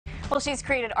Well, she's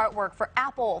created artwork for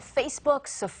Apple, Facebook,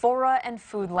 Sephora, and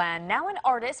Foodland. Now an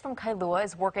artist from Kailua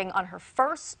is working on her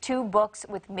first 2 books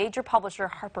with major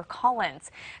publisher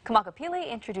HarperCollins. Kamakapili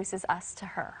introduces us to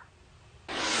her.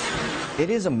 It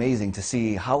is amazing to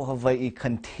see how Hawaii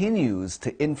continues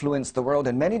to influence the world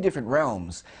in many different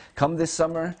realms. Come this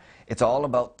summer, it's all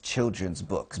about children's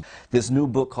books. This new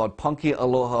book called Punky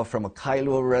Aloha from a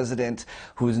Kailua resident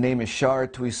whose name is Shar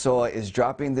Tuisoa is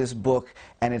dropping this book,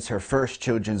 and it's her first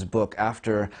children's book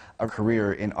after a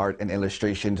career in art and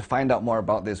illustration. To find out more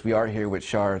about this, we are here with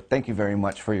Shar. Thank you very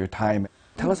much for your time.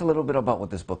 Tell us a little bit about what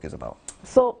this book is about.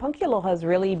 So Punky Aloha is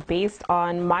really based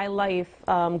on my life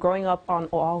growing up on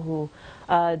Oahu.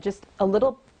 Just a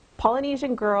little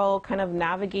Polynesian girl kind of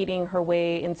navigating her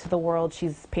way into the world.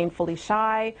 She's painfully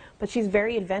shy, but she's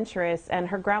very adventurous, and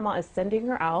her grandma is sending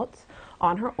her out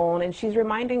on her own, and she's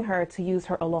reminding her to use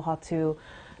her aloha to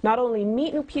not only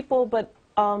meet new people, but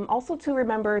also to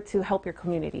remember to help your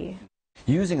community.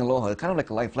 Using aloha, kind of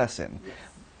like a life lesson.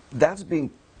 That's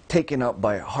being taken up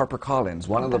by HarperCollins,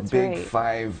 one of the big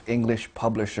 5 English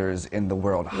publishers in the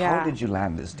world. Yeah. How did you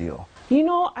land this deal? You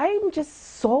know, I'm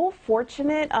just so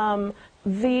fortunate.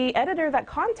 The editor that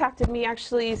contacted me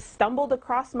actually stumbled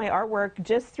across my artwork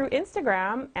just through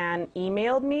Instagram and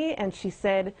emailed me, and she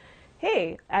said,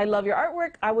 "Hey, I love your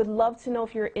artwork. I would love to know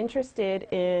if you're interested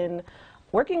in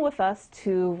working with us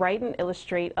to write and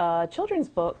illustrate a children's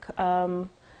book."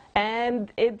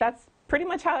 And that's pretty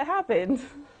much how it happened.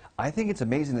 I think it's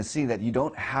amazing to see that you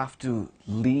don't have to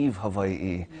leave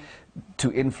Hawaii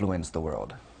to influence the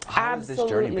world. How has this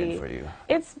journey been for you?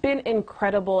 It's been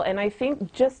incredible, and I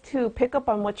think just to pick up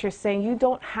on what you're saying, you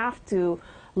don't have to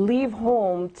leave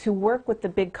home to work with the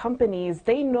big companies.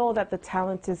 They know that the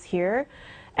talent is here,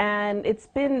 and it's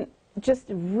been just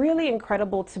really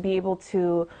incredible to be able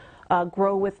to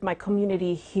grow with my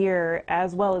community here,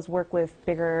 as well as work with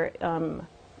bigger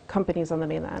companies on the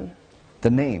mainland. The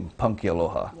name, Punky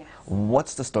Aloha, Yes.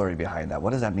 What's the story behind that?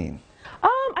 What does that mean?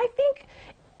 I think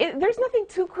there's nothing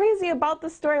too crazy about the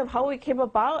story of how it came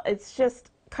about. It's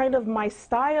just kind of my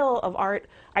style of art,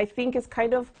 I think, is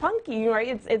kind of punky,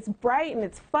 right? It's bright and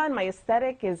it's fun. My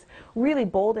aesthetic is really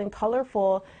bold and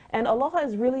colorful, and aloha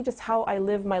is really just how I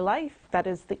live my life. That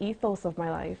is the ethos of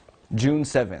my life. June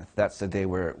 7th, that's the day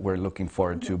we're looking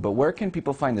forward to. But where can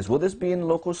people find this? Will this be in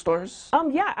local stores?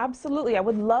 Yeah, absolutely. I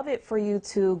would love it for you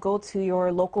to go to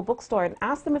your local bookstore and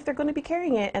ask them if they're going to be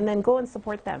carrying it, and then go and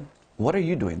support them. What are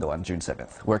you doing, though, on June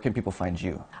 7th? Where can people find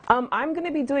you? I'm going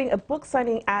to be doing a book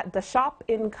signing at the shop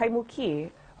in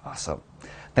Kaimuki. Awesome.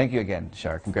 Thank you again,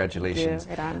 Shar. Congratulations.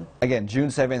 Thank you. Right on. Again, June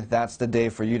 7th, that's the day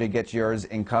for you to get yours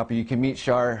in copy. You can meet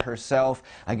Shar herself.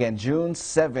 Again, June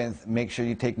 7th, make sure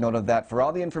you take note of that. For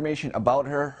all the information about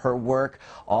her, her work,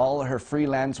 all her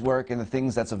freelance work, and the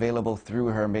things that's available through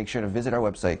her, make sure to visit our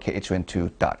website,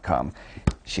 khon2.com.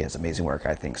 She has amazing work,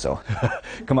 I think so.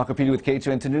 Kamakapili with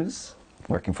KHON2 News,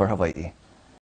 working for Hawaii.